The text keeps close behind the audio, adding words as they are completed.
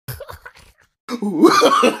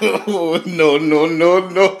No, no, no,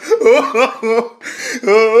 no.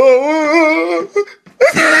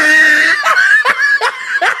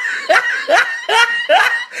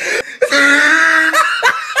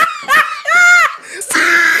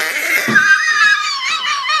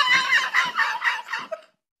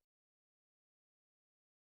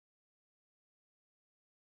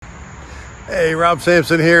 Hey, Rob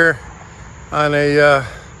Sampson here on a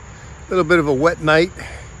little bit of a wet night,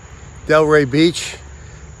 Delray Beach,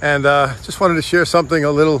 and just wanted to share something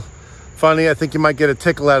a little funny. I think you might get a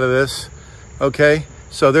tickle out of this. Okay,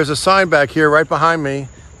 so there's a sign back here right behind me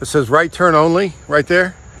that says right turn only, right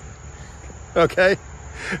there. Okay,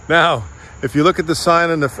 now if you look at the sign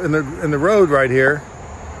in the road right here,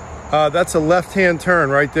 that's a left-hand turn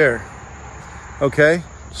right there. Okay,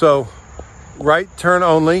 so right turn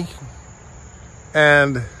only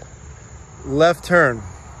and left turn.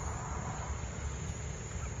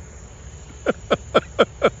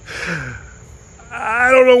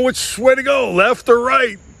 I don't know which way to go, left or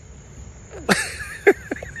right.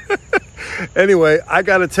 Anyway, I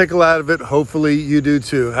got a tickle out of it. Hopefully you do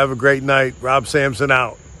too. Have a great night. Rob Sampson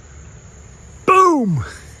out. Boom.